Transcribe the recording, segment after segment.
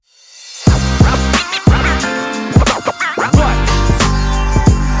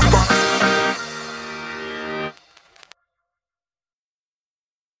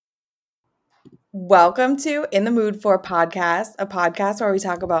Welcome to In the Mood For podcast, a podcast where we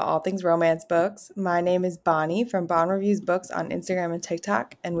talk about all things romance books. My name is Bonnie from Bon Reviews Books on Instagram and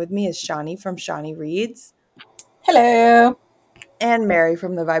TikTok, and with me is Shani from Shani Reads. Hello. And Mary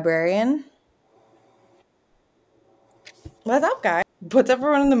from The Vibrarian. What's up, guys? What's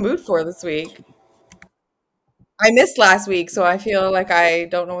everyone in the mood for this week? I missed last week, so I feel like I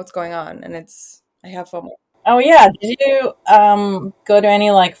don't know what's going on, and I have FOMO. Oh yeah, did you go to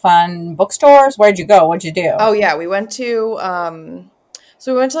any fun bookstores? Where'd you go? What'd you do? Oh yeah, we went to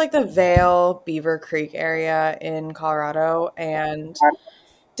like the Vail Beaver Creek area in Colorado and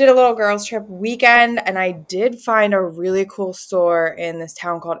did a little girls trip weekend, and I did find a really cool store in this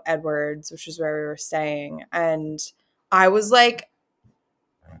town called Edwards, which is where we were staying, and I was like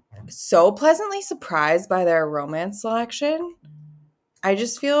so pleasantly surprised by their romance selection. I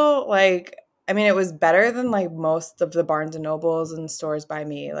just feel like, I mean, it was better than like most of the Barnes and Nobles and stores by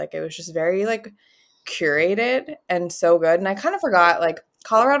me. Like, it was just very like curated and so good. And I kind of forgot, like,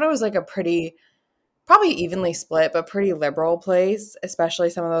 Colorado is like a pretty, probably evenly split, but pretty liberal place, especially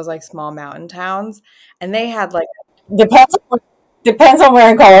some of those like small mountain towns. And they had like depends on where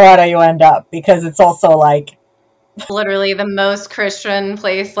in Colorado you end up, because it's also like literally the most Christian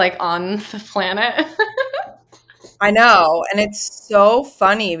place like on the planet. I know, and it's so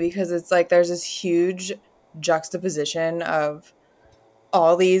funny because it's like there's this huge juxtaposition of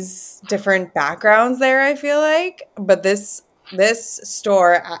all these different backgrounds there, I feel like. But this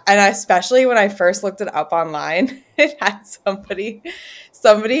store, and especially when I first looked it up online, it had somebody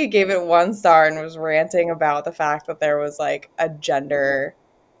gave it 1 star and was ranting about the fact that there was like a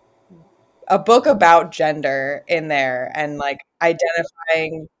book about gender in there and like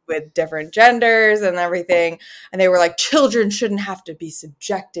identifying with different genders and everything. And they were like, children shouldn't have to be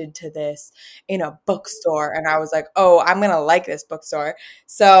subjected to this in a bookstore. And I was like, oh, I'm going to like this bookstore.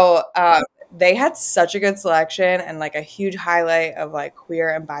 So they had such a good selection and like a huge highlight of like queer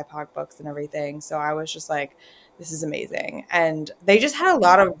and BIPOC books and everything. So I was just like, this is amazing. And they just had a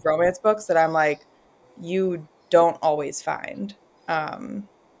lot of romance books that I'm like, you don't always find.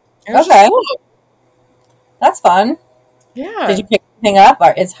 okay, cool. That's fun. Yeah. Did you pick anything up,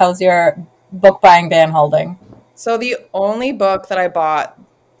 or how's your book buying ban holding? So the only book that I bought,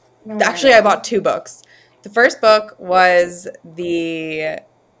 actually I bought 2 books. The first book was the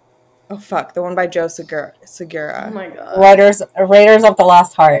one by Joe Segura. Oh my god. Raiders of the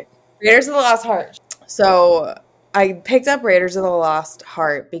Lost Heart. Raiders of the Lost Heart. So I picked up Raiders of the Lost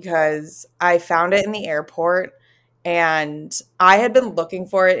Heart because I found it in the airport. And I had been looking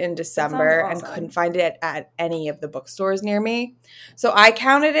for it in December and couldn't find it at any of the bookstores near me. So I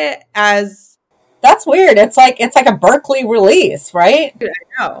counted it as... That's weird. It's like a Berkeley release, right? Dude,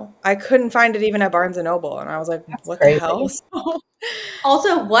 I know. I couldn't find it even at Barnes & Noble. And I was like, that's what crazy. The hell?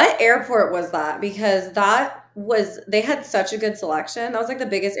 Also, what airport was that? Because they had such a good selection. That was like the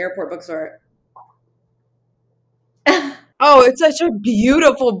biggest airport bookstore. Oh, it's such a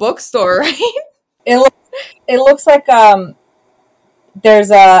beautiful bookstore, right? It looks like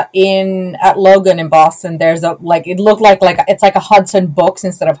there's at Logan in Boston. There's it looked like it's like a Hudson Books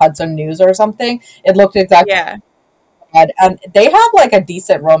instead of Hudson News or something. It looked exactly and they have like a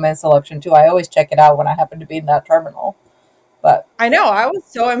decent romance selection too. I always check it out when I happen to be in that terminal. But I know, I was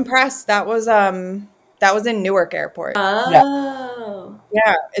so impressed. That was in Newark Airport. Oh,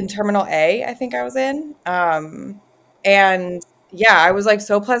 yeah, in Terminal A, I think I was in. And yeah, I was like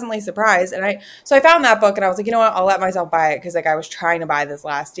so pleasantly surprised. And I found that book and I was like, you know what, I'll let myself buy it because like I was trying to buy this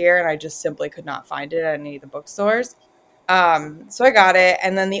last year and I just simply could not find it at any of the bookstores. So I got it.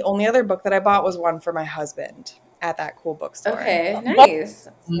 And then the only other book that I bought was one for my husband at that cool bookstore. Okay, nice.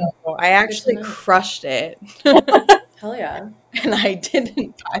 So I actually crushed it. Hell yeah. And I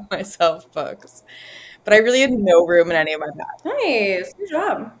didn't buy myself books. But I really had no room in any of my bags. Nice. Good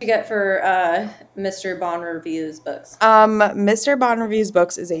job. What did you get for Mr. Bon Reviews Books? Mr. Bon Reviews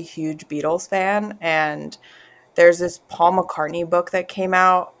Books is a huge Beatles fan, and there's this Paul McCartney book that came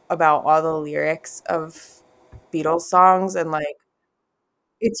out about all the lyrics of Beatles songs, and like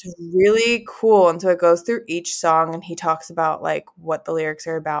it's really cool. And so it goes through each song and he talks about like what the lyrics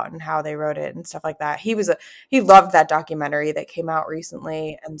are about and how they wrote it and stuff like that. He loved that documentary that came out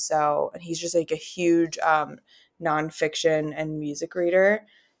recently. And he's just like a huge nonfiction and music reader.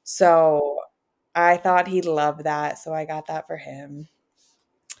 So I thought he'd love that. So I got that for him.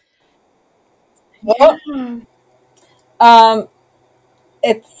 Well,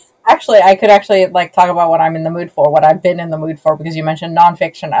 it's actually, I could actually like talk about what I'm in the mood for, what I've been in the mood for, because you mentioned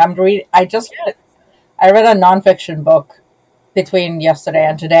nonfiction. I read a nonfiction book between yesterday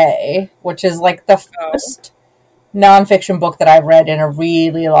and today, which is like the first nonfiction book that I've read in a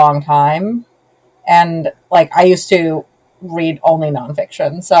really long time. And like I used to read only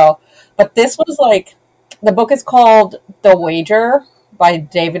nonfiction. So, but this was like the book is called The Wager by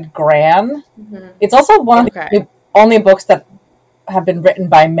David Grann. It's also one of the only books that have been written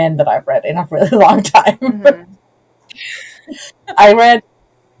by men that I've read in a really long time. I read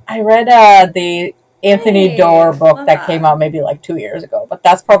the Anthony Doerr book that came out maybe like 2 years ago, but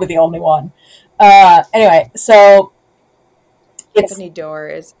that's probably the only one. Anyway, so Anthony Doerr,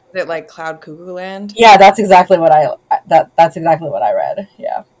 is it like Cloud Cuckoo Land? Yeah, that's exactly what that's exactly what I read.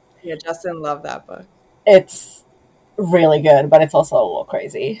 Yeah. Yeah, Justin loved that book. It's really good, but it's also a little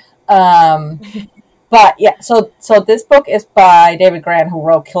crazy. But yeah, so this book is by David Grann, who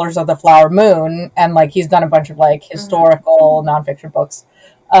wrote Killers of the Flower Moon, and like he's done a bunch of like historical nonfiction books.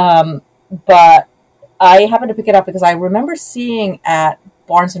 But I happened to pick it up because I remember seeing at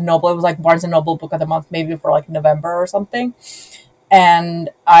Barnes and Noble, it was like Barnes and Noble Book of the Month, maybe for like November or something. And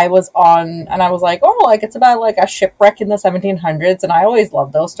I was like, oh, like it's about like a shipwreck in the 1700s, and I always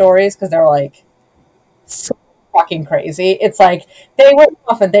love those stories because they're like so fucking crazy. It's like they went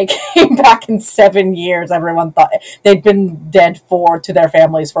off and they came back in 7 years. Everyone thought they'd been dead to their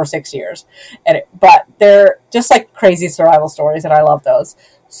families for 6 years, but they're just like crazy survival stories, and I love those.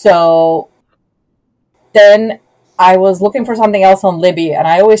 So then I was looking for something else on Libby, and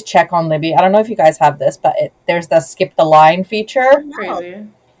I always check on Libby. I don't know if you guys have this, but there's the skip the line feature. Crazy.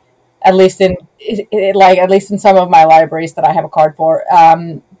 At least in some of my libraries that I have a card for.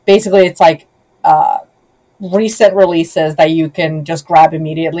 Basically, it's like recent releases that you can just grab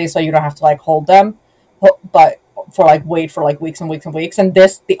immediately, so you don't have to like hold them, but wait for like weeks and weeks and weeks. And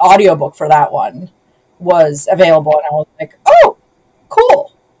the audiobook for that one was available, and I was like, oh,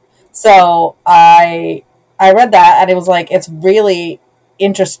 cool. So I read that, and it was like, it's really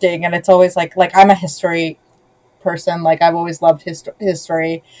interesting, and it's always like I'm a history person, like I've always loved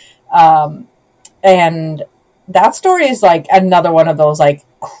history, and that story is like another one of those like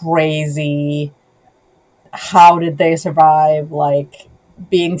crazy, how did they survive like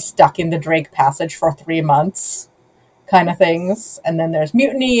being stuck in the Drake Passage for 3 months kind of things. And then there's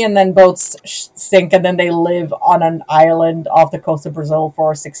mutiny, and then boats sink, and then they live on an island off the coast of Brazil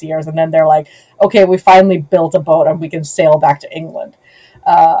for 6 years, and then they're like, okay, we finally built a boat and we can sail back to England.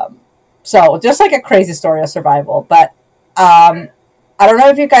 So just like a crazy story of survival. But I don't know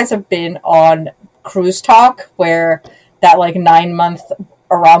if you guys have been on Cruise Talk, where that like 9-month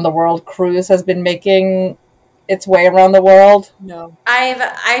around the world cruise has been making its way around the world. No. I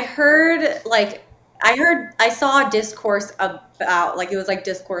saw a discourse about, like, it was like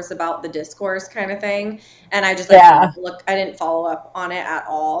discourse about the discourse kind of thing, and I just I didn't follow up on it at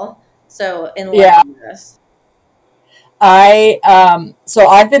all. So this. So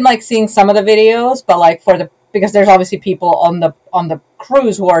I've been like seeing some of the videos, but like because there's obviously people on the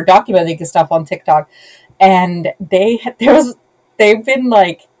cruise who are documenting stuff on TikTok, and they've been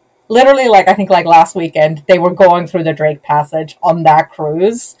like literally like I think like last weekend they were going through the Drake Passage on that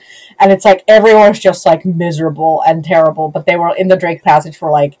cruise, and it's like everyone's just like miserable and terrible, but they were in the Drake Passage for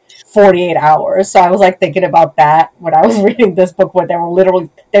like 48 hours. So I was like thinking about that when I was reading this book, where they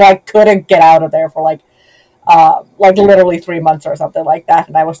like couldn't get out of there for like literally 3 months or something like that.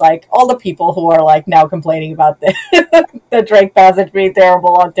 And I was like, all the people who are like now complaining about the Drake Passage being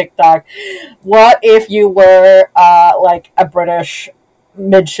terrible on TikTok, what if you were like a British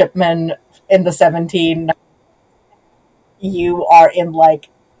midshipman in the 17, you are in like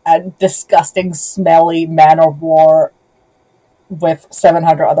a disgusting smelly man of war with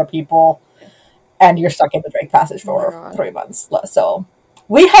 700 other people, and you're stuck in the Drake Passage for 3 months. So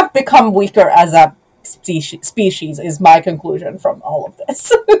we have become weaker as a species is my conclusion from all of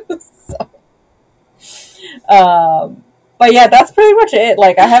this. But yeah, that's pretty much it.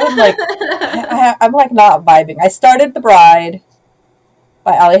 Like I haven't like I'm like not vibing. I started The Bride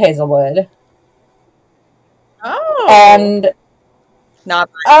by Hazelwood. Oh. And not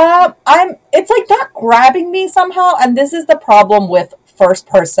it's like not grabbing me somehow, and this is the problem with first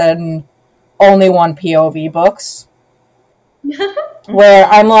person only one POV books. Where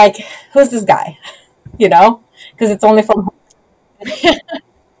I'm like, who's this guy? You know? Because it's only from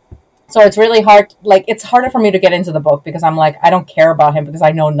so it's really hard, like it's harder for me to get into the book because I'm like, I don't care about him because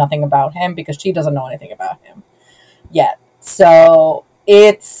I know nothing about him, because she doesn't know anything about him yet. So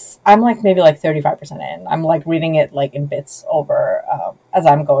I'm like maybe like 35% in. I'm like reading it like in bits over as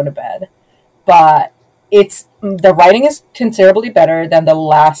I'm going to bed. But the writing is considerably better than the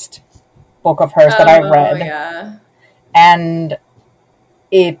last book of hers that I read. Yeah. And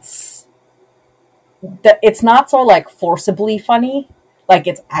it's not so like forcibly funny. Like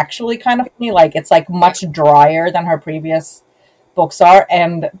it's actually kind of funny. Like it's like much drier than her previous books are,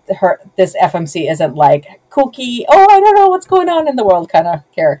 and this FMC isn't like kooky, oh, I don't know what's going on in the world kind of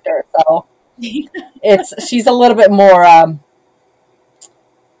character. So she's a little bit more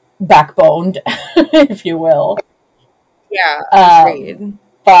backboned, if you will. Yeah, agreed.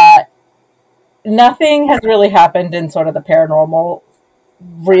 But nothing has really happened in sort of the paranormal,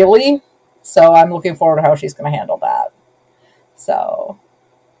 really. So I'm looking forward to how she's going to handle that. So,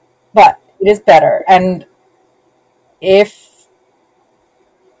 but it is better. And if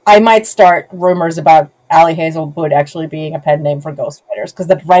I might start rumors about Ali Hazelwood actually being a pen name for ghostwriters, because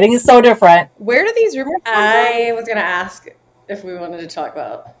the writing is so different. Where do these rumors come from? I was going to ask if we wanted to talk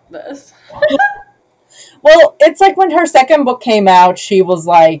about this. Well, it's like when her second book came out, she was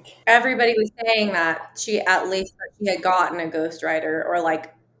like... Everybody was saying that she at least she had gotten a ghostwriter or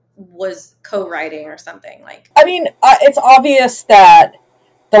like was co-writing or something. Like, I mean, it's obvious that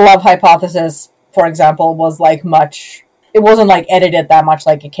the Love Hypothesis, for example, was like much... It wasn't like edited that much,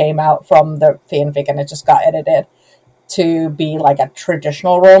 like it came out from the fanfic and it just got edited to be like a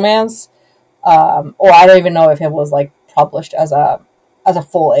traditional romance. Or I don't even know if it was like published as a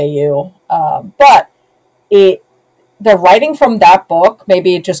full AU. But the writing from that book,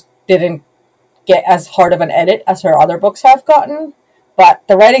 maybe it just didn't get as hard of an edit as her other books have gotten, but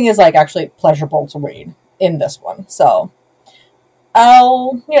the writing is like actually pleasurable to read in this one. So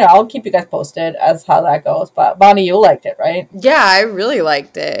I'll keep you guys posted as how that goes. But Bonnie, you liked it, right? Yeah, I really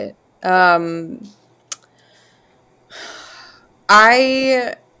liked it. I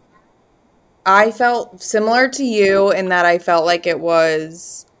felt similar to you in that I felt like it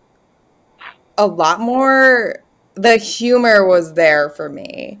was a lot more, the humor was there for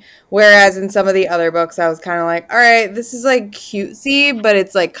me. Whereas in some of the other books, I was kind of like, all right, this is like cutesy, but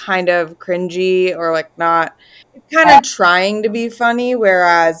it's like kind of cringy or like not, it's kind of trying to be funny.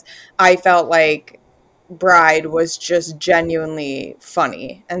 Whereas I felt like Bride was just genuinely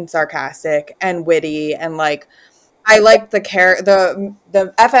funny and sarcastic and witty and like, I like the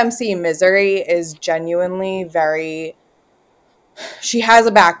FMC Misery is genuinely very, she has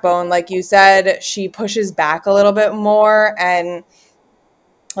a backbone, like you said. She pushes back a little bit more, and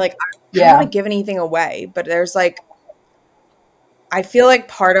like I don't want to give anything away, but there's like, I feel like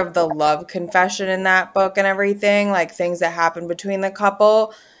part of the love confession in that book and everything, like things that happen between the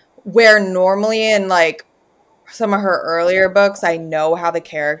couple, where normally in like some of her earlier books, I know how the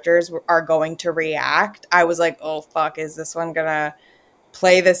characters are going to react. I was like, oh fuck, is this one gonna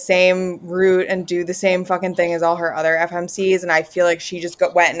play the same route and do the same fucking thing as all her other FMCs? And I feel like she just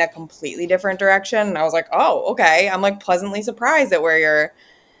went in a completely different direction. And I was like, oh, okay. I'm like pleasantly surprised at where you're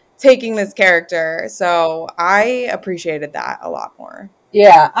taking this character. So I appreciated that a lot more.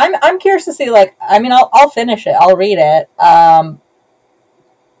 Yeah, I'm curious to see, like, I mean, I'll finish it. I'll read it.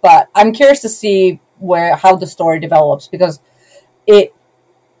 But I'm curious to see how the story develops, because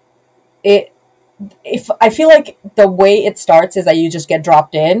if I feel like the way it starts is that you just get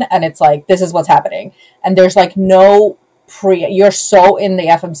dropped in and it's like, this is what's happening. And there's like no you're so in the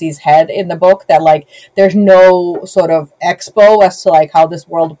FMC's head in the book that like, there's no sort of expo as to like how this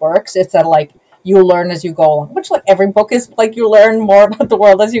world works. It's that like, you learn as you go along, which like every book is like, you learn more about the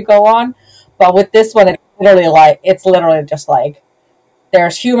world as you go on. But with this one, it's literally just like,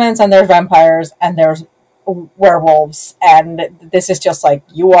 there's humans and there's vampires and there's werewolves. And this is just like,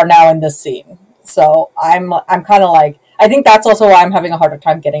 you are now in this scene. So I'm kind of like, I think that's also why I'm having a harder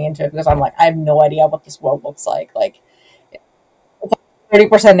time getting into it, because I'm like, I have no idea what this world looks like. Like, it's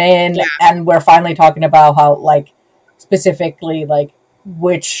 30% in, and we're finally talking about how, like, specifically, like,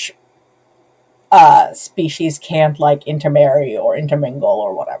 which species can't, like, intermarry or intermingle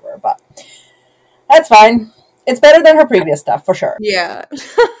or whatever. But that's fine. It's better than her previous stuff, for sure. Yeah.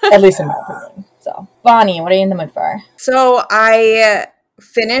 At least in my opinion. So, Bonnie, what are you in the mood for? So I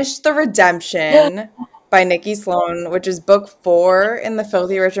finished The Redemption by Nikki Sloane, which is book 4 in the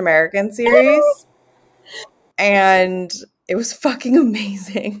Filthy Rich American series. And it was fucking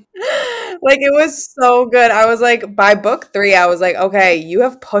amazing. Like, it was so good. I was like, by book 3, I was like, okay, you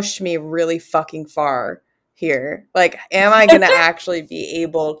have pushed me really fucking far here. Like, am I going to actually be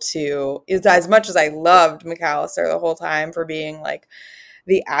able to, as much as I loved McAllister the whole time for being like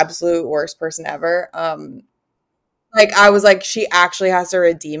the absolute worst person ever, like, I was like, she actually has to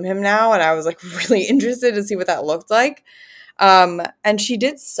redeem him now. And I was like really interested to see what that looked like. And she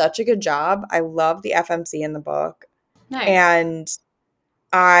did such a good job. I love the FMC in the book. Nice. And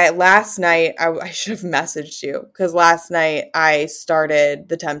last night, I should have messaged you, because last night I started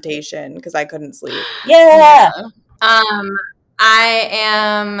The Temptation because I couldn't sleep. Yeah. I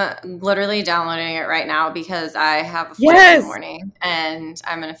am literally downloading it right now because I have a flight in the morning, and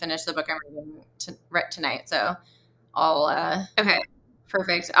I'm going to finish the book I'm reading tonight. So Okay,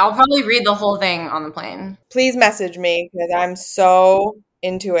 perfect. I'll probably read the whole thing on the plane. Please message me because I'm so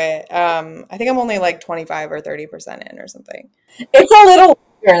into it. I think I'm only like 25 or 30% in or something. It's a little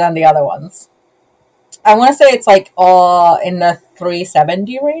longer than the other ones. I want to say it's like in the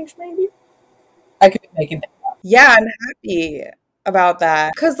 370 range, maybe. I could be making that up. Yeah, I'm happy about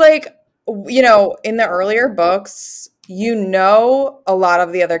that. Because, like, you know, in the earlier books, you know a lot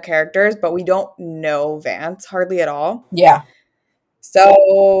of the other characters, but we don't know Vance hardly at all. Yeah.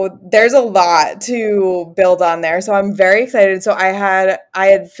 So there's a lot to build on there. So I'm very excited. So I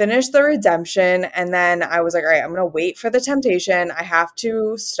had finished the redemption, and then I was like, all right, I'm gonna wait for the temptation. I have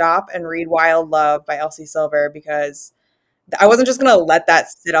to stop and read Wild Love by Elsie Silver because I wasn't just gonna let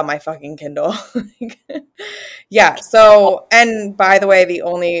that sit on my fucking Kindle. Yeah. So, and by the way, the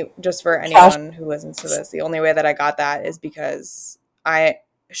only, just for anyone who listens to this, the only way that I got that is because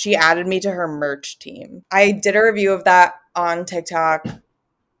she added me to her merch team. I did a review of that on TikTok.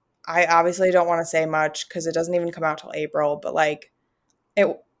 I obviously don't want to say much because it doesn't even come out till April, but like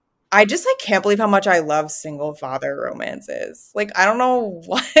I just like can't believe how much I love single father romances. Like, I don't know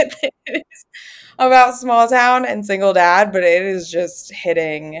what it is about small town and single dad, but it is just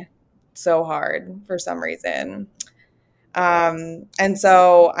hitting so hard for some reason. And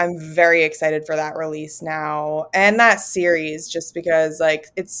so I'm very excited for that release now and that series just because like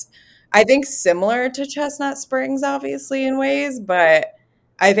it's, I think, similar to Chestnut Springs, obviously, in ways, but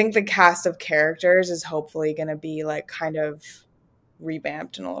I think the cast of characters is hopefully going to be like kind of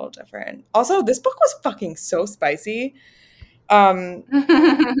revamped and a little different. Also, this book was fucking so spicy. Like,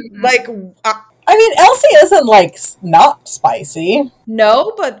 I mean, Elsie isn't like not spicy.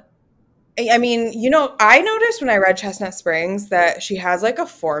 No, but I mean, you know, I noticed when I read Chestnut Springs that she has like a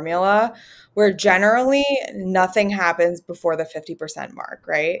formula where generally nothing happens before the 50% mark,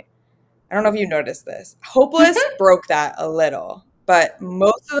 right? I don't know if you noticed this. Hopeless broke that a little, but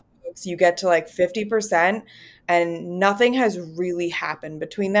most of the books you get to like 50% and nothing has really happened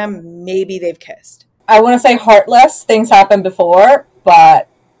between them. Maybe they've kissed. I want to say Heartless, things happened before,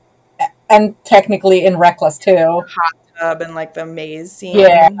 and technically in Reckless too. Hot tub and like the maze scene.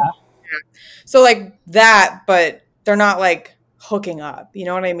 Yeah. So like that, but they're not like hooking up. You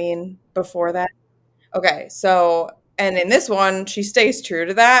know what I mean? Before that. Okay, so and in this one, she stays true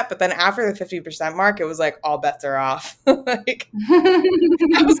to that, but then after the 50% mark, it was like all bets are off. Like,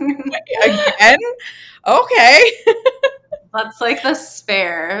 I was like, wait, again? Okay. That's like the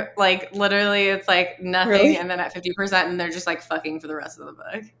spare. Like, literally, it's like nothing, Really? and then at 50%, and they're just like fucking for the rest of the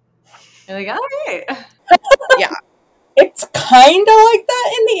book. You're like, all right. Yeah. It's kind of like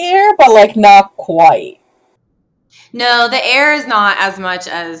that in the Heir, but like not quite. No, the Heir is not as much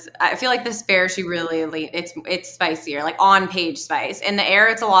as I feel like the spare. She really it's spicier, like on page spice. In the Heir,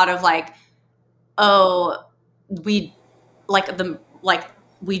 it's a lot of like, oh, we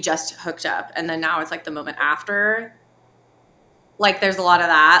we just hooked up, and then now it's like the moment after. Like, there's a lot of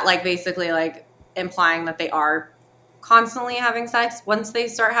that, like basically like implying that they are constantly having sex once they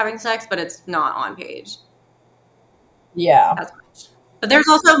start having sex, but it's not on page. Yeah. As much. But there's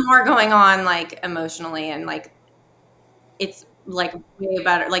also more going on like emotionally and like. It's like way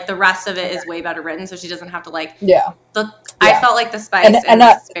better. Like the rest of it is way better written, so she doesn't have to like. Yeah. I felt like the spice and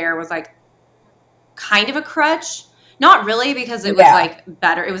the spare was like kind of a crutch. Not really, because it was like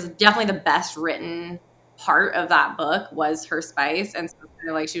better. It was definitely the best written part of that book was her spice, and so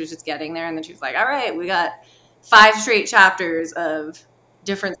like she was just getting there, and then she was like, "All right, we got 5 straight chapters of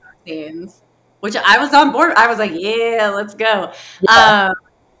different scenes," which I was on board. I was like, "Yeah, let's go." Yeah.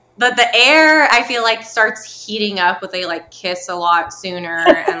 But the Heir, I feel like, starts heating up with they like kiss a lot sooner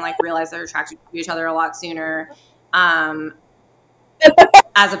and like realize they're attracted to each other a lot sooner, as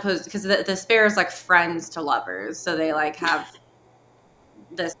opposed because the spare is like friends to lovers, so they like have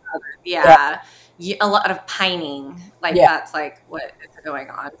this other, a lot of pining, like that's like what is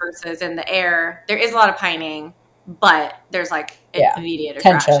going on. Versus in the Heir, there is a lot of pining, but there's like immediate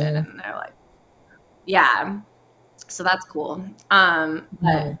attraction, and they're like, so that's cool.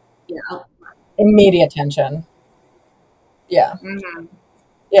 But immediate tension. Yeah. Mm-hmm.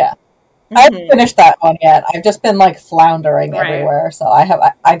 Yeah. I haven't finished that one yet. I've just been like floundering everywhere. So I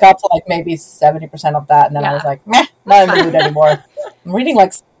got to like maybe 70% of that, and then I was like, meh, not in the mood anymore. I'm reading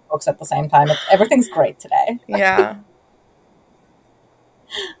like books at the same time. Everything's great today. Yeah.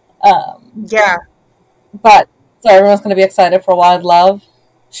 Yeah. But so everyone's gonna be excited for Wild Love.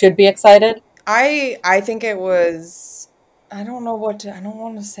 Should be excited. I think it was. I don't want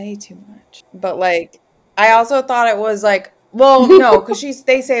to say too much, but like, I also thought it was like, well, no, because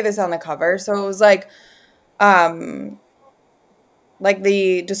they say this on the cover, so it was like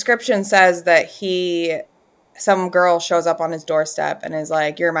the description says that he some girl shows up on his doorstep and is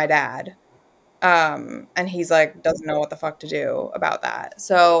like, "You're my dad." And he's like, doesn't know what the fuck to do about that.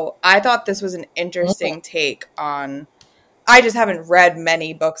 So I thought this was an interesting take on, I just haven't read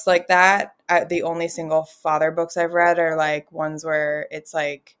many books like that. The only single father books I've read are like ones where it's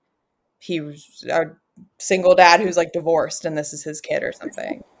like he's a single dad who's like divorced and this is his kid or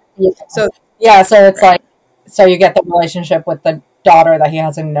something. So it's like, so you get the relationship with the daughter that he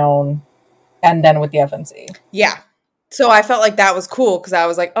hasn't known, and then with the FNC. Yeah. So I felt like that was cool because I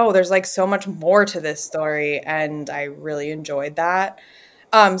was like, oh, there's like so much more to this story, and I really enjoyed that.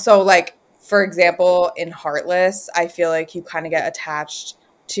 So like, for example, in Heartless, I feel like you kind of get attached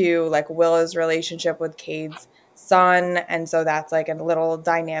to like Willa's relationship with Cade's son, and so that's like a little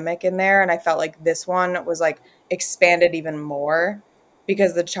dynamic in there, and I felt like this one was like expanded even more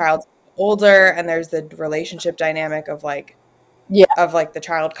because the child's older and there's the relationship dynamic of like the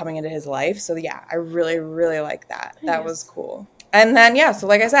child coming into his life. So yeah, I really, really like that. That was cool. And then, yeah, so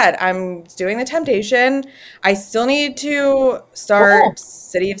like I said, I'm doing The Temptation. I still need to start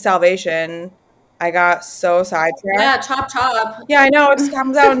City of Salvation. I got so sidetracked. Yeah, chop. Yeah, I know. It just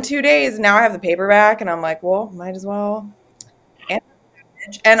comes out in 2 days. Now I have the paperback, and I'm like, well, might as well.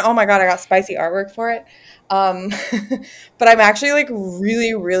 And oh my God, I got spicy artwork for it. But I'm actually like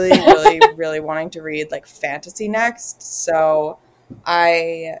really, really, really, really wanting to read like fantasy next. So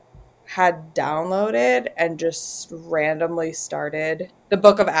I had downloaded and just randomly started the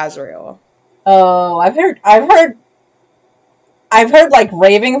Book of Azrael. Oh, I've heard like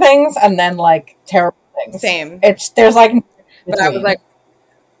raving things and then like terrible things. Same. There's like, but I was like,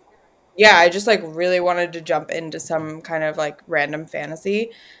 yeah, I just like really wanted to jump into some kind of like random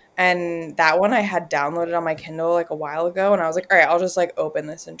fantasy. And that one I had downloaded on my Kindle like a while ago, and I was like, all right, I'll just like open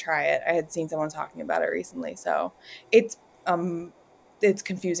this and try it. I had seen someone talking about it recently, so it's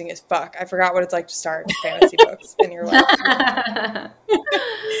confusing as fuck. I forgot what it's like to start fantasy books in your life.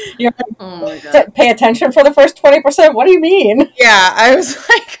 You're like, oh my God. Pay attention for the first 20%. What do you mean? Yeah, I was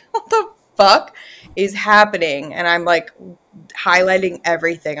like, what the fuck is happening? And I'm like highlighting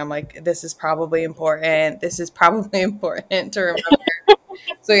everything. I'm like, this is probably important. This is probably important to remember.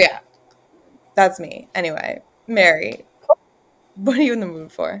 So yeah, that's me. Anyway, Mary, what are you in the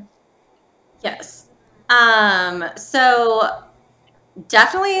mood for? Yes. So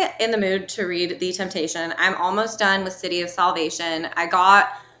definitely in the mood to read The Temptation. I'm almost done with City of Salvation. I got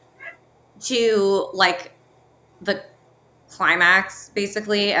to like the climax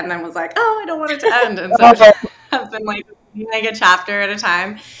basically, and then was like, oh, I don't want it to end. And so I've been like a chapter at a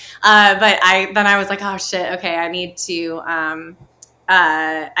time. But I was like, oh shit, okay, I need to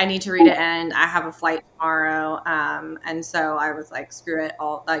read it, and I have a flight tomorrow. And so I was like, screw it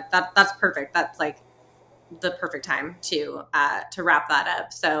all. Like that's perfect. That's like the perfect time to wrap that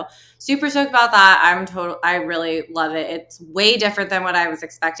up. So super stoked about that. I really love it. It's way different than what I was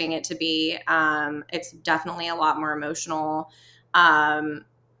expecting it to be. It's definitely a lot more emotional, than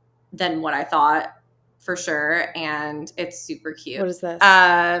what I thought, for sure. And it's super cute. What is this?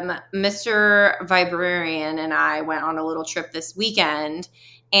 Mr. Vibrarian and I went on a little trip this weekend,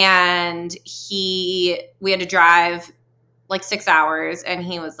 and we had to drive like 6 hours, and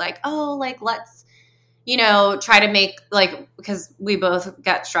he was like, oh, like, let's, try to make like, because we both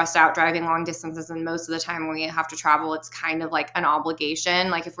get stressed out driving long distances, and most of the time when we have to travel, it's kind of like an obligation.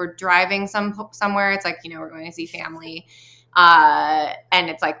 Like if we're driving somewhere, it's like, we're going to see family. And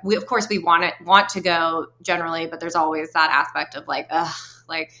it's like, we want to go generally, but there's always that aspect of like,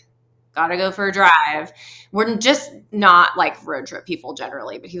 gotta go for a drive. We're just not like road trip people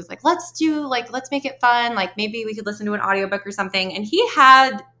generally, but he was like, let's make it fun. Like maybe we could listen to an audiobook or something. And he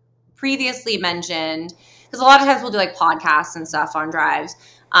had previously mentioned, because a lot of times we'll do like podcasts and stuff on drives.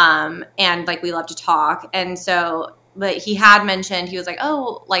 And like, we love to talk. And so, but he had mentioned, he was like,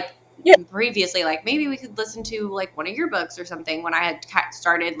 oh, like, previously, like maybe we could listen to like one of your books or something, when I had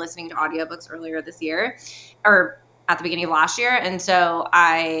started listening to audiobooks earlier this year, or at the beginning of last year. And so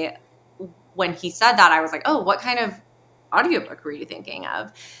when he said that, I was like, oh, what kind of audiobook were you thinking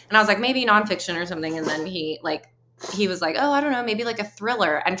of? And I was like, maybe nonfiction or something. And then he was like, oh, I don't know, maybe like a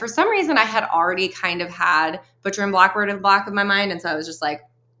thriller. And for some reason I had already kind of had Butcher and Blackbird in the back of my mind. And so I was just like,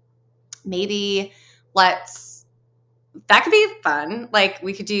 maybe that could be fun. Like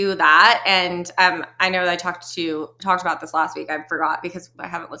we could do that. And I know that I talked about this last week. I forgot because I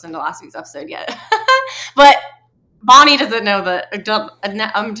haven't listened to last week's episode yet. But Bonnie doesn't know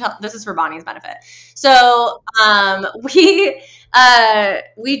this is for Bonnie's benefit. So we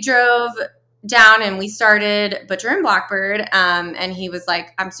drove down and we started Butcher and Blackbird. And he was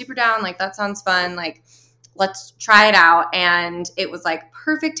like, I'm super down. Like that sounds fun. Like let's try it out. And it was like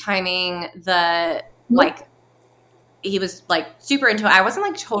perfect timing. he was like super into it. I wasn't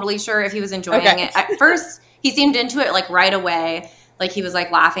like totally sure if he was enjoying it. At first, he seemed into it like right away. Like he was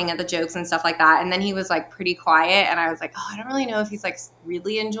like laughing at the jokes and stuff like that. And then he was like pretty quiet. And I was like, oh, I don't really know if he's like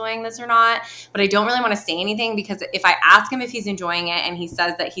really enjoying this or not. But I don't really want to say anything because if I ask him if he's enjoying it and he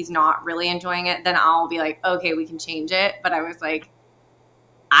says that he's not really enjoying it, then I'll be like, okay, we can change it. But I was like,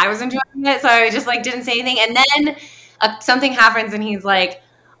 I was enjoying it. So I just like didn't say anything. And then something happens and he's like,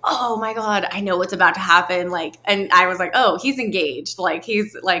 oh my God, I know what's about to happen. Like, and I was like, oh, he's engaged. Like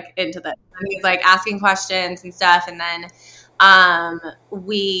he's like into this. And he's like asking questions and stuff. And then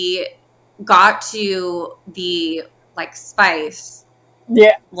we got to the like spice,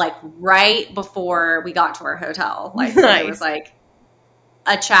 like right before we got to our hotel. Like so it was like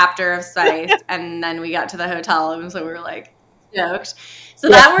a chapter of spice, and then we got to the hotel, and so we were like stoked. So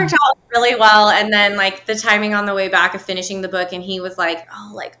that worked out really well. And then like the timing on the way back of finishing the book, and he was like,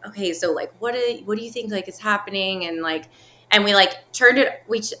 oh, like okay, so like what do you think like is happening, and like. And we like turned it.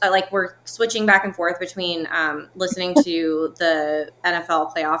 We're switching back and forth between listening to the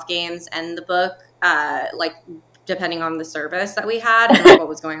NFL playoff games and the book, like depending on the service that we had and like, what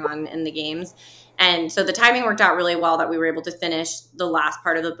was going on in the games. And so the timing worked out really well that we were able to finish the last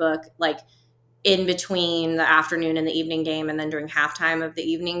part of the book like in between the afternoon and the evening game, and then during halftime of the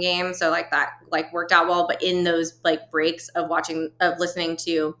evening game. So like that like worked out well. But in those like breaks of listening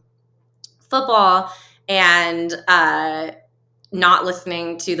to football and not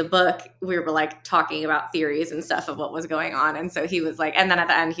listening to the book, we were like talking about theories and stuff of what was going on. And so he was like, and then at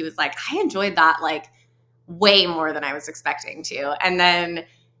the end he was like, I enjoyed that like way more than I was expecting to. And then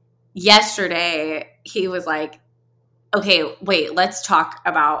yesterday he was like, okay, wait, let's talk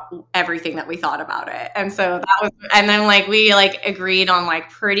about everything that we thought about it. And so that was, and then like we like agreed on like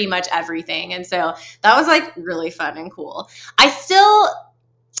pretty much everything. And so that was like really fun and cool.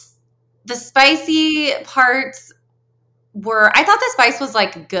 The spicy parts I thought the spice was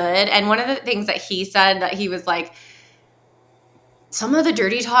like good. And one of the things that he said that he was like, some of the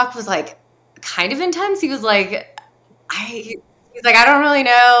dirty talk was like kind of intense. He was like, he's like, I don't really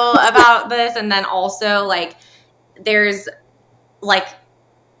know about this. And then also like, there's like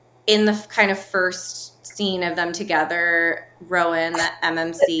in the kind of first scene of them together, Rowan, the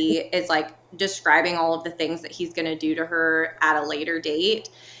MMC, is like describing all of the things that he's going to do to her at a later date.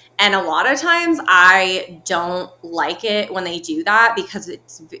 And a lot of times I don't like it when they do that because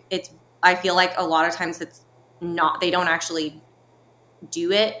it's I feel like a lot of times it's not, they don't actually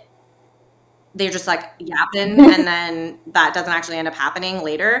do it. They're just like yapping and then that doesn't actually end up happening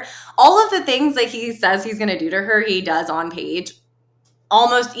later. All of the things that he says he's going to do to her, he does on page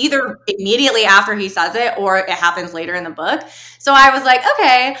almost either immediately after he says it or it happens later in the book. So I was like,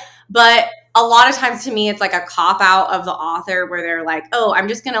 okay, but a lot of times to me, it's like a cop out of the author where they're like, oh, I'm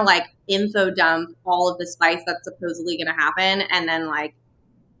just going to like info dump all of the spice that's supposedly going to happen. And then like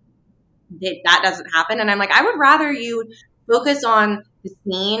that doesn't happen. And I'm like, I would rather you focus on the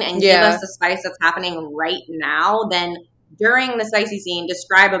scene and give us the spice that's happening right now than during the spicy scene,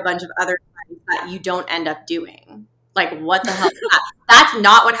 describe a bunch of other spice that you don't end up doing. Like, what the hell is that? That's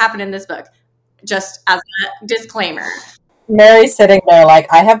not what happened in this book. Just as a disclaimer. Mary's sitting there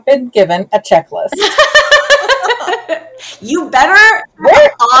like, I have been given a checklist. You better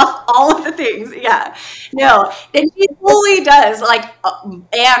work off all of the things. Yeah. No. And she fully does, like,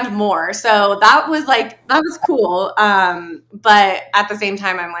 and more. So that was cool. But at the same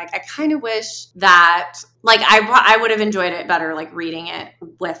time, I'm like, I kind of wish that, like, I would have enjoyed it better, like, reading it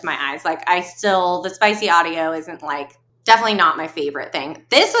with my eyes. Like, the spicy audio isn't, like, definitely not my favorite thing.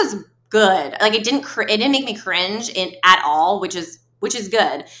 This was good. Like, it didn't make me cringe at all, which is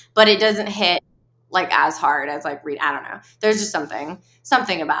good, but it doesn't hit like as hard as like read. I don't know. There's just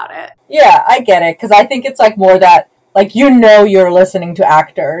something about it. Yeah, I get it. Cause I think it's like more that like, you're listening to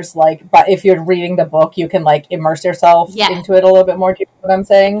actors, like, but if you're reading the book, you can like immerse yourself into it a little bit more. Do you know what I'm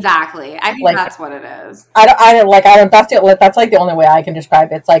saying? Exactly. I think like, that's what it is. That's like the only way I can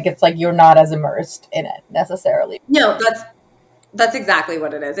describe it. It's like you're not as immersed in it necessarily. No, that's exactly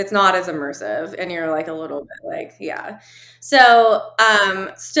what it is. It's not as immersive and you're like a little bit like, yeah. So,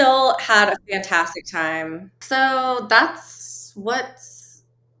 still had a fantastic time. So that's what's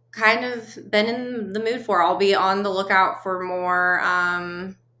kind of been in the mood for. I'll be on the lookout for more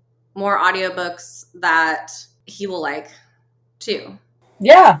audiobooks that he will like too.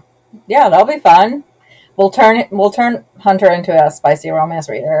 Yeah, that'll be fun. We'll turn Hunter into a spicy romance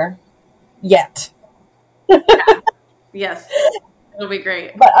reader. Yeah. Yes. It'll be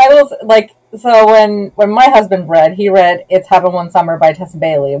great. But I was like, so when my husband read, he read It's Happened One Summer by Tessa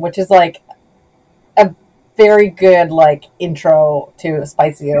Bailey, which is like a very good like intro to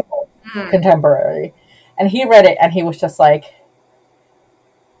spicy contemporary. and he read it, and he was just like,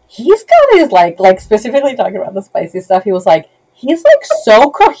 he's got his, like specifically talking about the spicy stuff, he was like, he's, like, so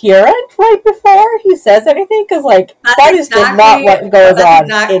coherent right before he says anything, because, like, that is just not what goes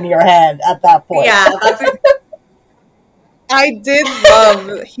on in your head at that point. Yeah, I did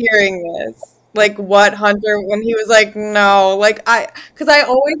love hearing this. Like, what Hunter, when he was like, no, like, because I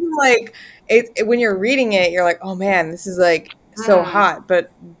always am like, when you're reading it, you're like, oh man, this is like so hot,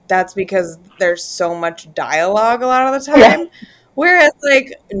 but that's because there's so much dialogue a lot of the time. Yeah. Whereas,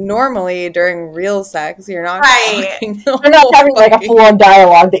 like, normally during real sex, you're not talking. You're not having, like, a full-on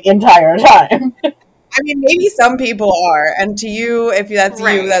dialogue the entire time. I mean, maybe some people are, and to you, if that's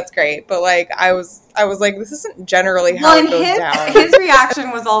you, that's great. But, like, I was like, this isn't generally how it goes down. His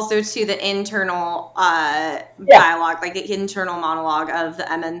reaction was also to the internal dialogue, like the internal monologue of the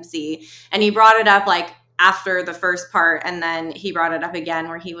MMC, and he brought it up, like, after the first part, and then he brought it up again,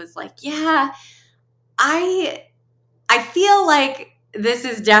 where he was like, yeah, I feel like this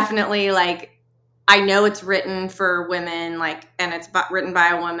is definitely, like, I know it's written for women, like, and it's written by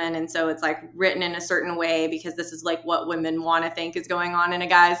a woman, and so it's, like, written in a certain way because this is, like, what women want to think is going on in a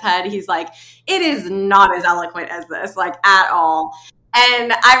guy's head. He's like, it is not as eloquent as this, like, at all.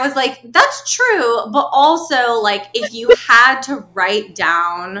 And I was like, that's true, but also, like, if you had to write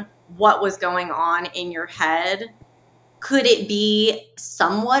down what was going on in your head, could it be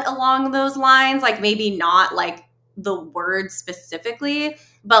somewhat along those lines? Like, maybe not, like, the words specifically,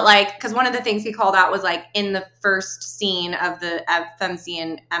 but, like, because one of the things he called out was, like, in the first scene of the FMC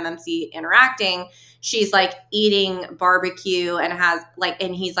and MMC interacting, she's, like, eating barbecue and has, like,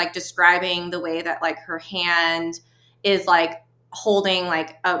 and he's, like, describing the way that, like, her hand is, like, holding,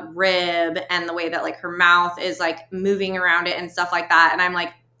 like, a rib, and the way that, like, her mouth is, like, moving around it and stuff like that. And I'm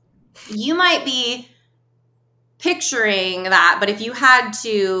like, you might be picturing that, but if you had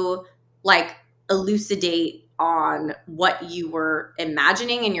to, like, elucidate on what you were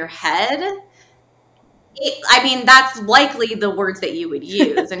imagining in your head, I mean, that's likely the words that you would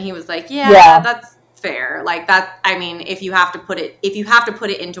use. And he was like, yeah, that's fair. Like, that, I mean, if you have to put it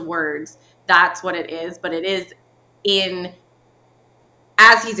into words, that's what it is. But it is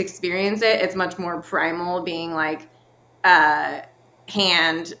as he's experienced it, it's much more primal, being like,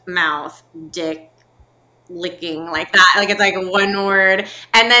 hand, mouth, dick, licking, like that, like, it's like one word.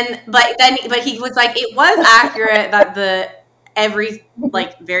 And then but he was like, it was accurate that every,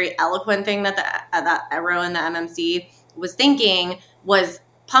 like, very eloquent thing that that Arrow and the MMC was thinking was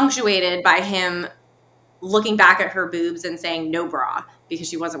punctuated by him looking back at her boobs and saying no bra, because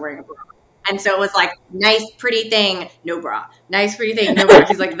she wasn't wearing a bra. And so it was like, nice pretty thing, no bra, nice pretty thing, no bra.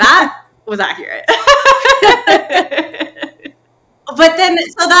 He's like, that was accurate. But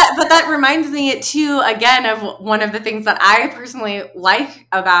that reminds me too, again, of one of the things that I personally like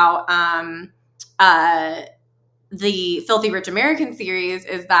about the Filthy Rich American series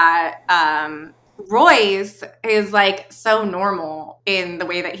is that Royce is, like, so normal in the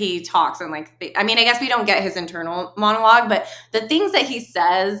way that he talks, and, like, I mean, I guess we don't get his internal monologue, but the things that he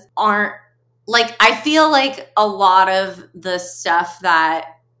says aren't, like, I feel like a lot of the stuff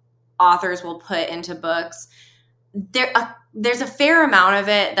that authors will put into books, there's a fair amount of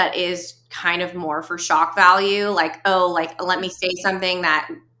it that is kind of more for shock value. Like, oh, like, let me say something that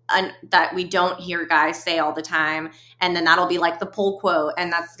we don't hear guys say all the time. And then that'll be, like, the pull quote.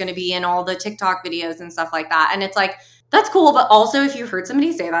 And that's going to be in all the TikTok videos and stuff like that. And it's like, that's cool. But also, if you heard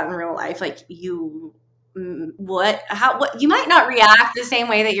somebody say that in real life, like, you might not react the same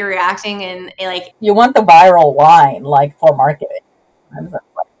way that you're reacting. And, like, you want the viral line, like, for marketing. And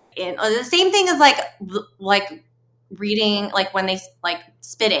the same thing is, like, reading, like, when they, like,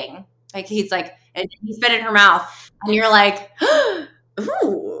 spitting, like, he's like, and he spit in her mouth, and you're like,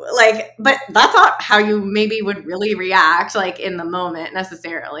 ooh, like, but that's not how you maybe would really react, like, in the moment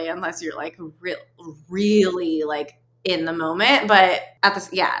necessarily, unless you're, like, really, like, in the moment. But at this,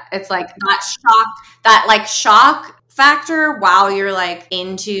 it's like that shock factor while you're, like,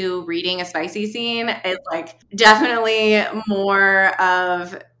 into reading a spicy scene is, like, definitely more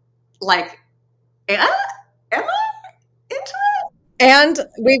of, like, am I into it? And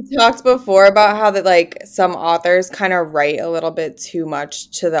we've talked before about how that, like, some authors kind of write a little bit too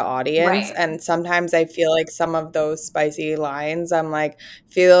much to the audience. Right. And sometimes I feel like some of those spicy lines, I'm like,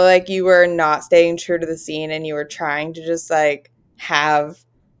 feel like you were not staying true to the scene, and you were trying to just, like, have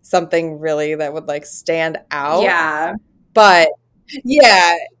something really that would, like, stand out. Yeah. But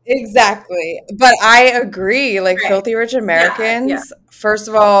yeah, exactly. But I agree. Like, right. Filthy Rich Americans, first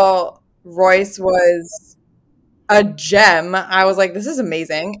of all, Royce was a gem. I was like, this is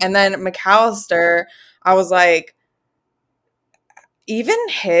amazing. And then McAllister, I was like, even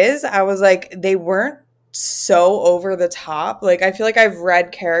I was like, they weren't so over the top. Like, I feel like I've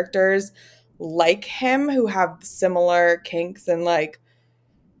read characters like him who have similar kinks and like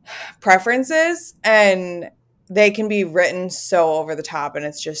preferences, and they can be written so over the top and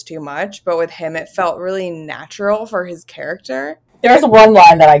it's just too much. But with him, it felt really natural for his character. There's one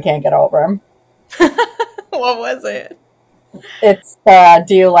line that I can't get over. What was it? It's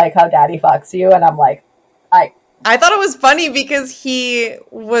do you like how daddy fucks you? And I'm like, I thought it was funny because he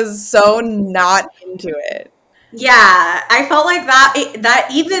was so not into it. Yeah, I felt like that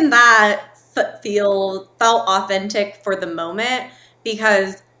felt authentic for the moment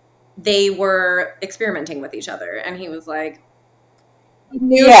because they were experimenting with each other, and he was like, he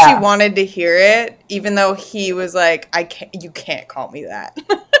knew she wanted to hear it, even though he was like, you can't call me that.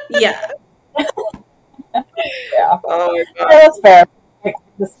 Yeah. Yeah. Oh my God. Yeah, that's fair.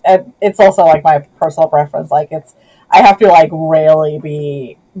 It's also like my personal preference. Like I have to like really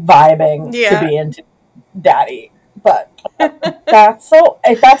be vibing to be into daddy. But that's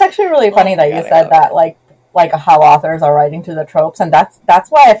actually really funny that you said that like how authors are writing to the tropes, and that's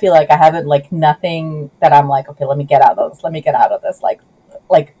why I feel like I haven't like nothing that I'm like, okay, let me get out of this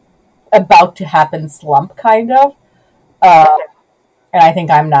like about to happen slump kind of. And I think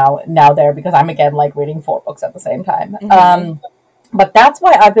I'm now there because I'm again like reading 4 books at the same time. Mm-hmm. But that's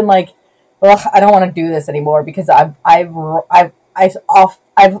why I've been like, ugh, I don't want to do this anymore because I've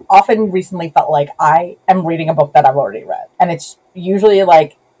often recently felt like I am reading a book that I've already read, and it's usually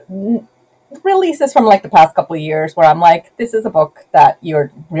like releases from like the past couple of years where I'm like, this is a book that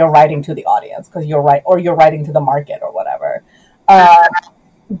you're writing to the audience because you're writing to the market or whatever.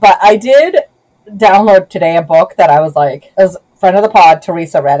 But I did download today a book that I was like, as a friend of the pod,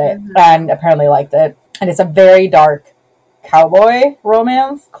 Teresa read it and apparently liked it, and it's a very dark cowboy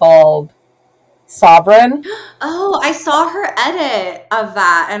romance called Sovereign. Oh, I saw her edit of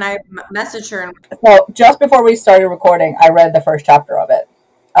that, and I messaged her. So just before we started recording, I read the first chapter of it.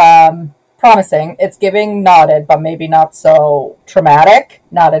 Promising. It's giving Knotted, but maybe not so traumatic.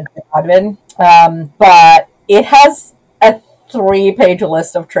 Knotted Godwin. But it has a 3-page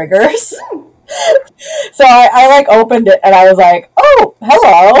list of triggers. So I like opened it and I was like, oh,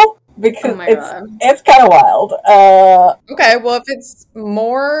 hello. Because it's kind of wild. Okay, well, if it's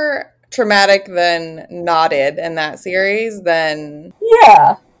more traumatic than Knotted in that series, then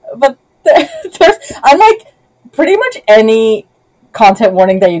yeah. But I'm like, pretty much any content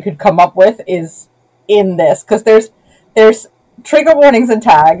warning that you could come up with is in this, because there's trigger warnings and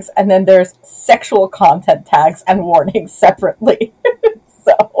tags, and then there's sexual content tags and warnings separately.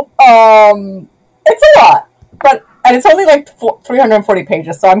 So it's a lot, and it's only like 340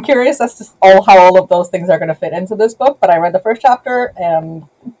 pages, so I'm curious as to how all of those things are going to fit into this book. But I read the first chapter and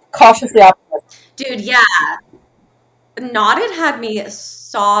cautiously optimistic. Dude, yeah. Knotted had me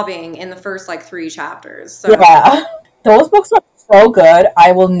sobbing in the first like 3 chapters. So. Yeah. Those books are so good,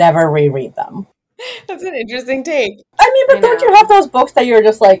 I will never reread them. That's an interesting take. I mean, but don't you have those books that you're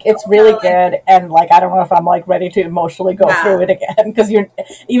just like, it's really good, and like, I don't know if I'm like ready to emotionally go through it again, because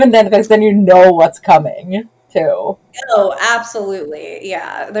then you know what's coming too. Oh, absolutely.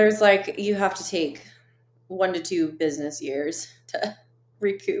 Yeah. There's like, you have to take 1 to 2 business years to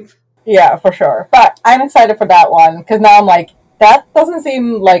recoup. Yeah, for sure. But I'm excited for that one, because now I'm like, that doesn't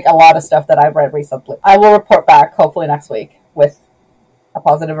seem like a lot of stuff that I've read recently. I will report back, hopefully next week, with a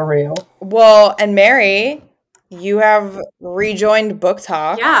positive review. Well, and Mary, you have rejoined Book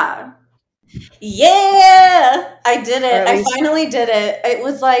Talk. Yeah. Yeah! I did it. I finally did it. It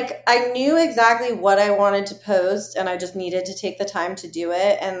was like, I knew exactly what I wanted to post, and I just needed to take the time to do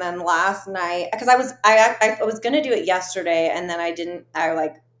it. And then last night, because I was going to do it yesterday, and then I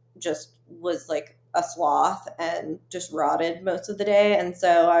like just was like a sloth and just rotted most of the day. And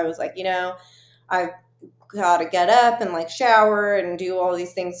so I was like, I've got to get up and like shower and do all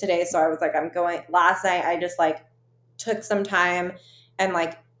these things today. So I was like, last night I just like took some time and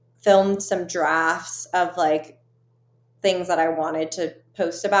like filmed some drafts of like things that I wanted to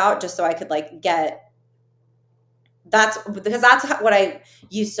post about, just so I could like that's what I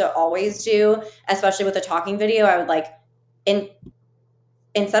used to always do, especially with a talking video. I would like,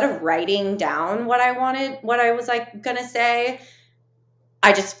 instead of writing down what I was like gonna say,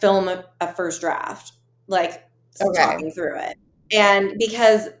 I just film a first draft, like talking through it. And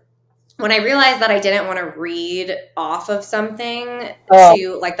because when I realized that I didn't want to read off of something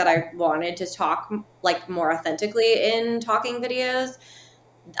to like that I wanted to talk like more authentically in talking videos,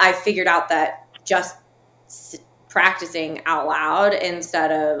 I figured out that just practicing out loud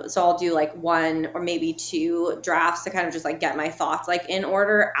so I'll do like 1 or maybe 2 drafts to kind of just like get my thoughts like in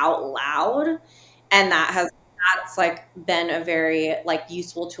order out loud. And that's like been a very like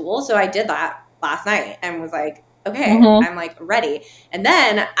useful tool. So I did that last night and was like, okay, I'm like ready. And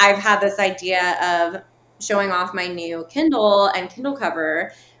then I've had this idea of showing off my new Kindle and Kindle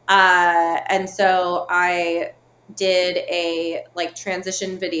cover. And so I did a like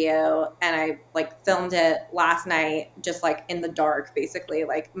transition video and I like filmed it last night, just like in the dark, basically,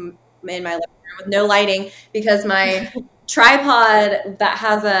 like in my living room with no lighting, because my tripod that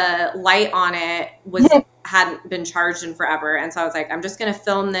has a light on it hadn't been charged in forever. And so I was like, I'm just going to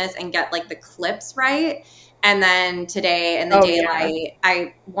film this and get like the clips right. And then today in the daylight,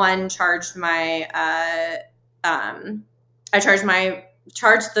 I charged my,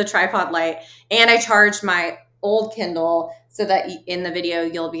 charged the tripod light, and I charged my old Kindle so that in the video,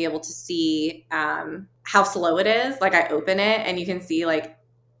 you'll be able to see, how slow it is. Like I open it and you can see like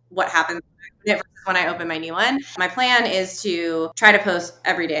what happens when I open my new one. My plan is to try to post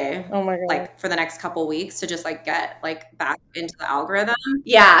every day. Oh my God. Like for the next couple weeks to just like get like back into the algorithm.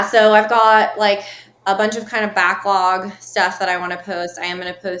 Yeah. So I've got like a bunch of kind of backlog stuff that I want to post. I am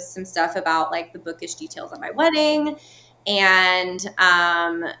going to post some stuff about like the bookish details of my wedding. And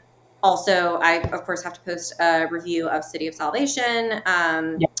also I of course have to post a review of City of Salvation.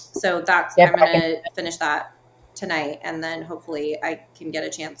 So that's, I'm going to finish that tonight. And then hopefully I can get a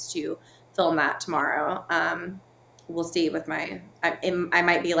chance to film that tomorrow. We'll see with I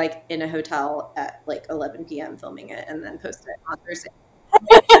might be like in a hotel at like 11 p.m. filming it and then post it on Thursday.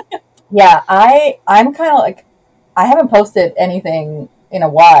 Yeah, I'm kind of like, I haven't posted anything in a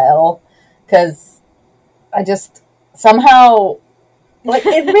while because I just somehow, like,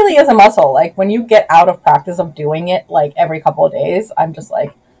 it really is a muscle. Like, when you get out of practice of doing it, like, every couple of days, I'm just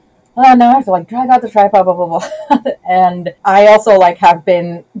like, oh, now I have to, like, drag out the tripod, blah, blah, blah. And I also, like, have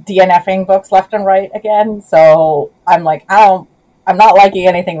been DNFing books left and right again. So I'm like, I'm not liking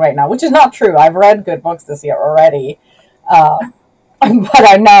anything right now, which is not true. I've read good books this year already. But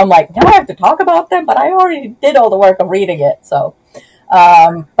I'm like, now I have to talk about them, but I already did all the work of reading it. So, but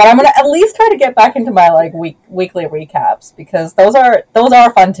I'm going to at least try to get back into my, like, weekly recaps, because those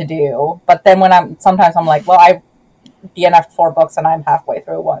are fun to do. But then sometimes I'm like, well, I DNF'd 4 books and I'm halfway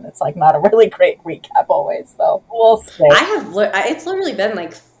through one. It's like not a really great recap always. So we'll see. It's literally been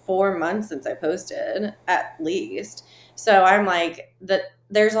like 4 months since I posted, at least. So I'm like,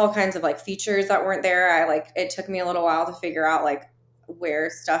 there's all kinds of like features that weren't there. It took me a little while to figure out like where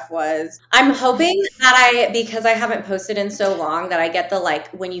stuff was. I'm hoping that because I haven't posted in so long, that I get the, like,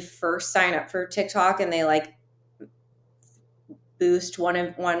 when you first sign up for TikTok and they like boost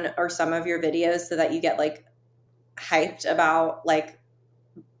one or some of your videos so that you get like hyped about like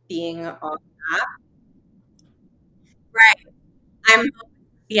being on the app. Right.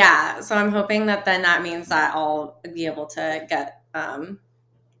 So I'm hoping that then that means that I'll be able to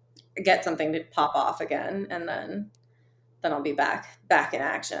get something to pop off again, and then I'll be back in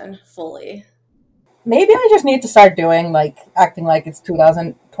action fully. Maybe I just need to start doing, like, acting like it's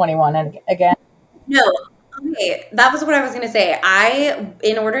 2021 and again. No, okay, that was what I was going to say.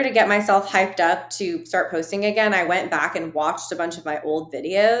 In order to get myself hyped up to start posting again, I went back and watched a bunch of my old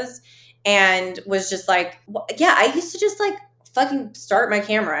videos and was just like, yeah, I used to just like fucking start my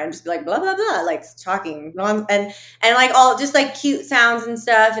camera and just be like, blah, blah, blah, like talking and like all just like cute sounds and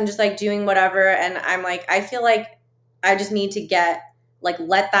stuff and just like doing whatever. And I'm like, I feel like I just need to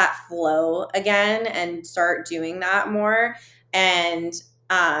let that flow again and start doing that more. And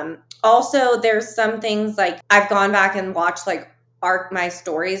also there's some things like I've gone back and watched like my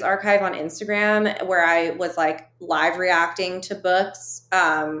stories archive on Instagram where I was like live reacting to books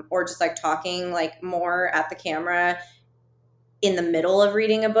or just like talking like more at the camera in the middle of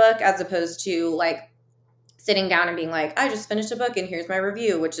reading a book, as opposed to like sitting down and being like, I just finished a book and here's my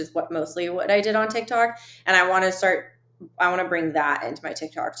review, which is mostly what I did on TikTok. And I want to bring that into my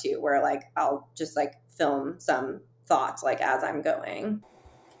TikTok too, where like I'll just like film some thoughts like as I'm going.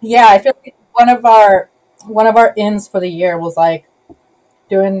 Yeah, I feel like one of our ins for the year was like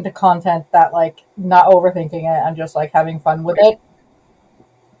doing the content that like not overthinking it and just like having fun with it.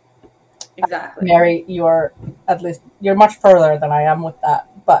 Exactly. Mary, you're much further than I am with that,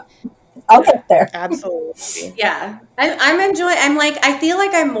 but I'll get there. Absolutely. Yeah. I'm enjoying, I feel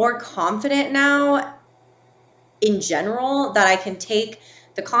like I'm more confident now in general, that I can take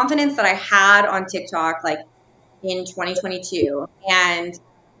the confidence that I had on TikTok, like in 2022, and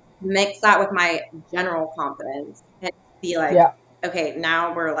mix that with my general confidence and be like, okay,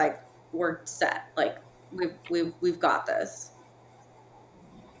 now we're set. Like we've got this.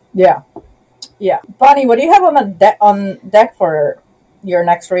 Yeah. Yeah. Bonnie, what do you have on deck for your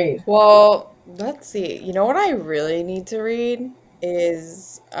next read? Well, let's see. You know what I really need to read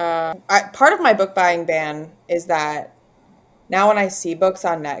is part of my book buying ban is that now when I see books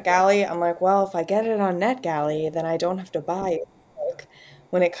on NetGalley, I'm like, well, if I get it on NetGalley, then I don't have to buy it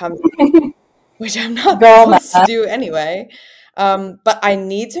when it comes out, which I'm not supposed to do anyway. But I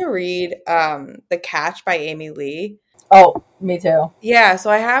need to read The Catch by Amy Lee. Oh, me too. Yeah, so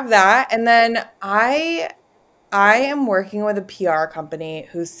I have that. And then I am working with a PR company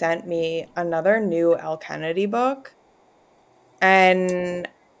who sent me another new Elle Kennedy book. And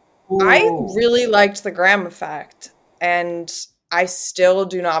I really liked The Graham Effect. And I still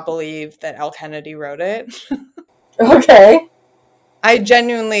do not believe that Elle Kennedy wrote it. Okay. I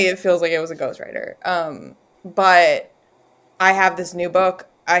genuinely, it feels like it was a ghostwriter. But I have this new book.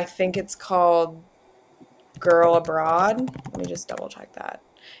 I think it's called Girl Abroad. Let me just double check that.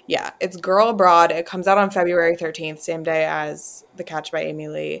 Yeah, it's Girl Abroad. It comes out on February 13th, same day as The Catch by Amy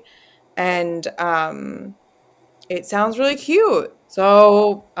Lee. And it sounds really cute.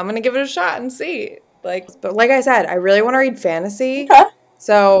 So I'm going to give it a shot and see. But like I said, I really want to read fantasy. Okay.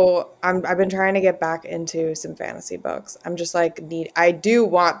 So I've been trying to get back into some fantasy books. I'm just like, I do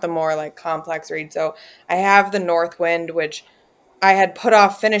want the more like complex read. So I have The North Wind, which I had put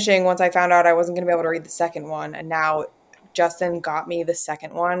off finishing once I found out I wasn't going to be able to read the second one. And now Justin got me the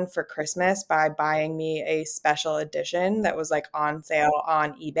second one for Christmas by buying me a special edition that was like on sale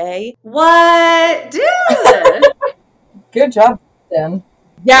on eBay. What? Dude! Good job, Justin.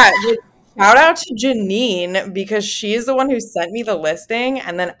 Yeah. Shout out to Janine because she's the one who sent me the listing.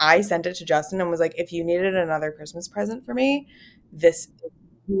 And then I sent it to Justin and was like, if you needed another Christmas present for me, this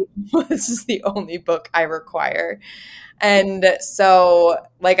is the only book I require. And so,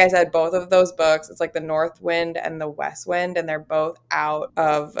 like I said, both of those books, it's like The North Wind and The West Wind, and they're both out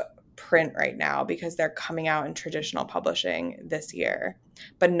of print right now because they're coming out in traditional publishing this year,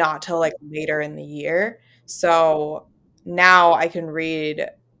 but not till like later in the year. So now I can read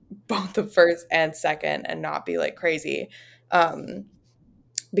both the first and second and not be like crazy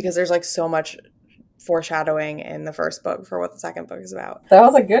because there's like so much foreshadowing in the first book for what the second book is about. That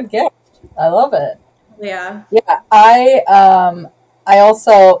was a good gift. I love it. Yeah. Yeah. I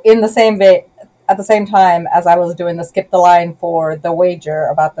also at the same time as I was doing the skip the line for The Wager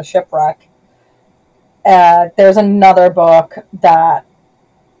about the shipwreck, there's another book that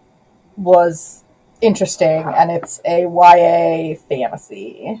was interesting, and it's a YA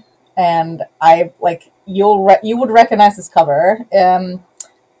fantasy, and I like you would recognize this cover.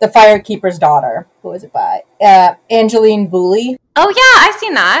 The Firekeeper's Daughter. Who is it by? Angeline Boulley. Oh yeah, I've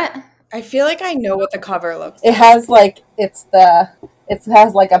seen that. I feel like I know what the cover looks like. It has like it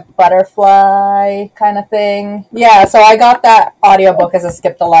has like a butterfly kind of thing. Yeah, so I got that audiobook as a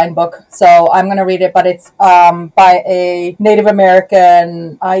skip the line book. So I'm going to read it, but it's by a Native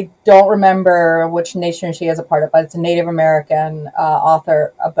American. I don't remember which nation she is a part of, but it's a Native American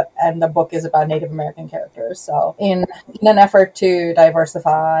author, and the book is about Native American characters. So in an effort to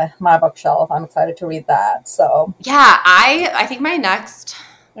diversify my bookshelf, I'm excited to read that. So yeah, I think my next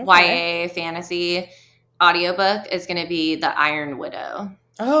YA fantasy audiobook is going to be The Iron Widow.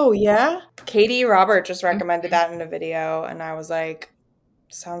 Oh, yeah? Katie Robert just recommended that in a video, and I was like,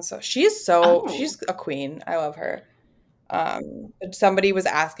 she's a queen. I love her. Somebody was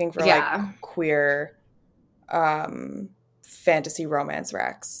asking for like queer fantasy romance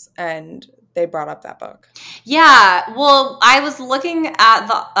recs, and they brought up that book. Yeah, well, I was looking at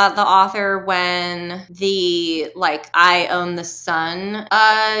the author when the like I Own the Sun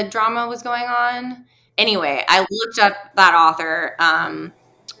drama was going on. Anyway, I looked up that author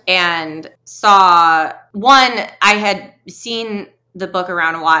and saw one. I had seen the book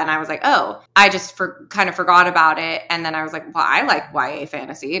around a lot, and I was like, oh, I just kind of forgot about it. And then I was like, well, I like YA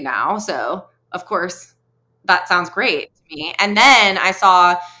fantasy now, so of course that sounds great to me. And then I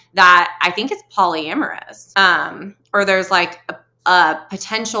saw that I think it's polyamorous, or there's like a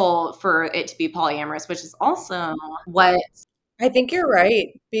potential for it to be polyamorous, which is also what I think you're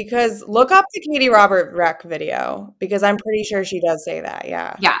right, because look up the Katie Robert rec video, because I'm pretty sure she does say that.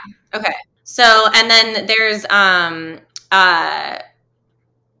 Yeah. Yeah. Okay. So, and then there's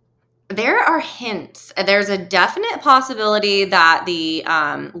there are hints. There's a definite possibility that the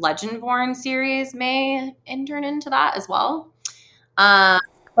Legendborn series may turn into that as well.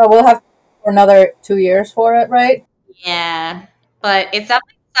 But we'll have another 2 years for it, right? Yeah, but it's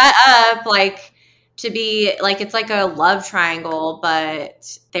definitely set up like to be like it's like a love triangle,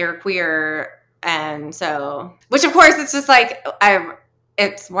 but they're queer, and so which of course it's just like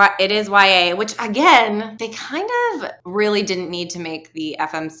it is YA, which again they kind of really didn't need to make the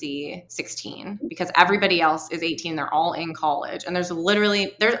FMC 16 because everybody else is 18. They're all in college, and there's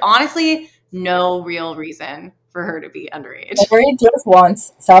honestly no real reason for her to be underage. Mary just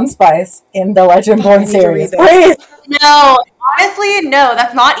wants some spice in the Legendborn series. Please. No, honestly, no,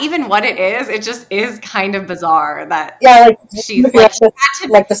 that's not even what it is. It just is kind of bizarre that she's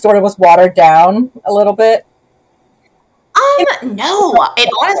like the story was watered down a little bit. No, it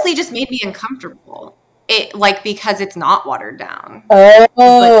honestly just made me uncomfortable. It because it's not watered down.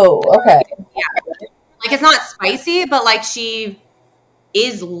 Oh, okay. Yeah, it's not spicy, but she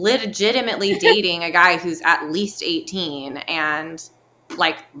is legitimately dating a guy who's at least 18 and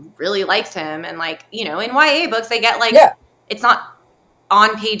really likes him, and in YA books they get it's not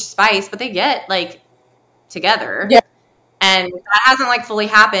on page spice, but they get together. Yeah. And that hasn't fully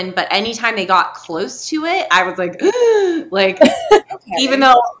happened, but anytime they got close to it, I was okay. Even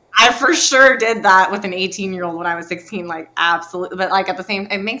though I for sure did that with an 18-year-old when I was 16, absolutely. But at the same,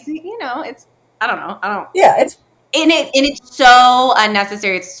 it makes me, it's, I don't know. Yeah, it's. And it's so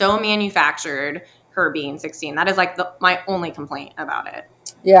unnecessary. It's so manufactured, her being 16. That is my only complaint about it.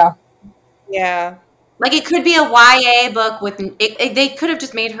 Yeah. Yeah. It could be a YA book with they could have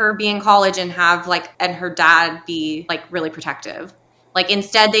just made her be in college and have and her dad be really protective.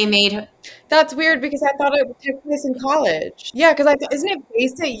 Instead they made. That's weird because I thought it took place in college. Yeah, because isn't it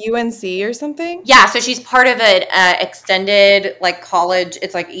based at UNC or something? Yeah, so she's part of an extended college.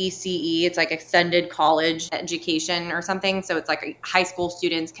 It's ECE. It's extended college education or something. So it's high school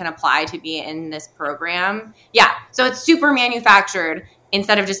students can apply to be in this program. Yeah, so it's super manufactured.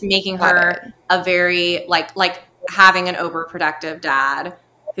 Instead of just making her a very having an overprotective dad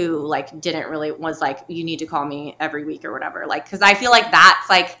who didn't really was you need to call me every week or whatever, because I feel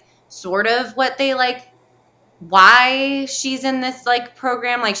that's sort of what they why she's in this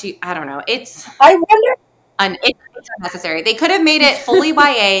program, I don't know, I wonder it's unnecessary. They could have made it fully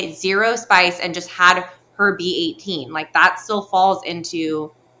YA, zero spice, and just had her be 18. That still falls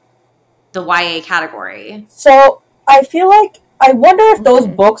into the YA category. So I feel I wonder if those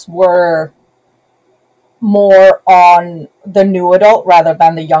books were more on the new adult rather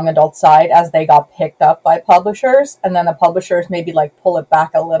than the young adult side as they got picked up by publishers, and then the publishers maybe pull it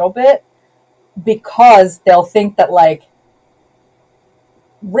back a little bit because they'll think that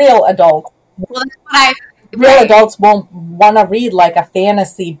real adults won't want to read a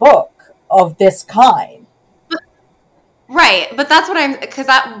fantasy book of this kind. Right, but that's what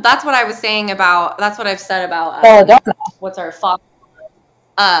that's what I was saying about, that's what I've said about Belladonna. What's our fox?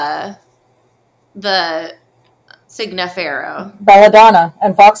 The Signifero. Belladonna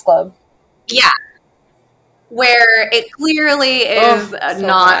and Foxglove. Yeah. Where it clearly is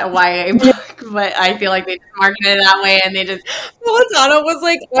not bad. a YA book, but I feel they just marketed it that way and they just. Belladonna was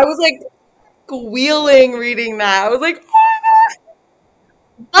I was squealing reading that. I was oh my God.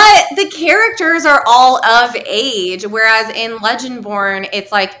 But the characters are all of age, whereas in Legendborn,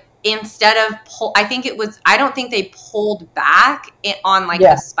 it's instead of I don't think they pulled back on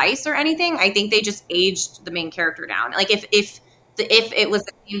the spice or anything. I think they just aged the main character down. If it was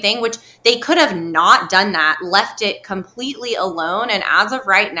the same thing, which they could have not done that, left it completely alone. And as of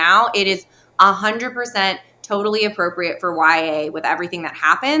right now, it is 100% totally appropriate for YA with everything that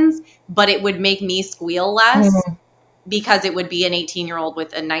happens, but it would make me squeal less. Mm-hmm. Because it would be an 18-year-old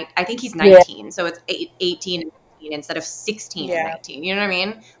with I think he's 19, so it's 18 and 19 instead of 16 and 19. You know what I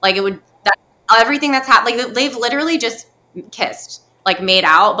mean? It would everything that's happened. They've literally just kissed, made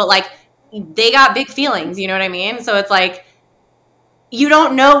out, but they got big feelings. You know what I mean? So it's you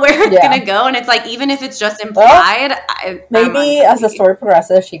don't know where it's gonna go, and it's even if it's just implied. Well, maybe as the story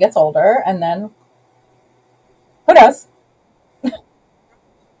progresses, she gets older, and then who knows?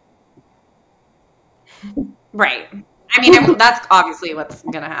 Right. I mean, that's obviously what's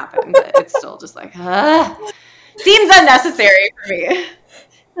going to happen, but it's still just seems unnecessary for me.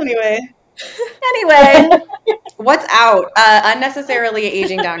 Anyway, what's out? Unnecessarily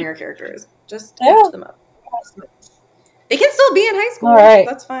aging down your characters. Just age them up. They can still be in high school. All right.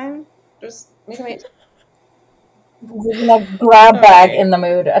 That's fine. Just make them age. Grab bag in the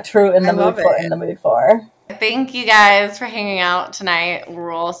mood. A true in the mood for. Thank you guys for hanging out tonight.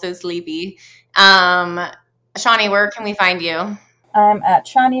 We're all so sleepy. Shani, where can we find you? I'm at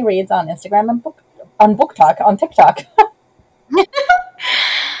Shani Reads on Instagram and on TikTok.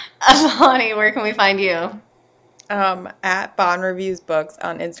 Shani, where can we find you? At Bond Reviews Books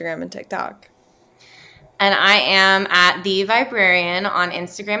on Instagram and TikTok. And I am at The Vibrarian on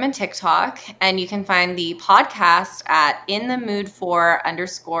Instagram and TikTok. And you can find the podcast at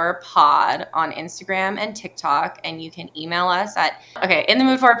inthemood4_pod on Instagram and TikTok. And you can email us at,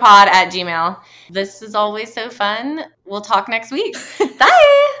 inthemood4pod@gmail.com. This is always so fun. We'll talk next week.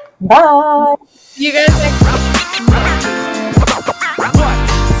 Bye. Bye. You guys next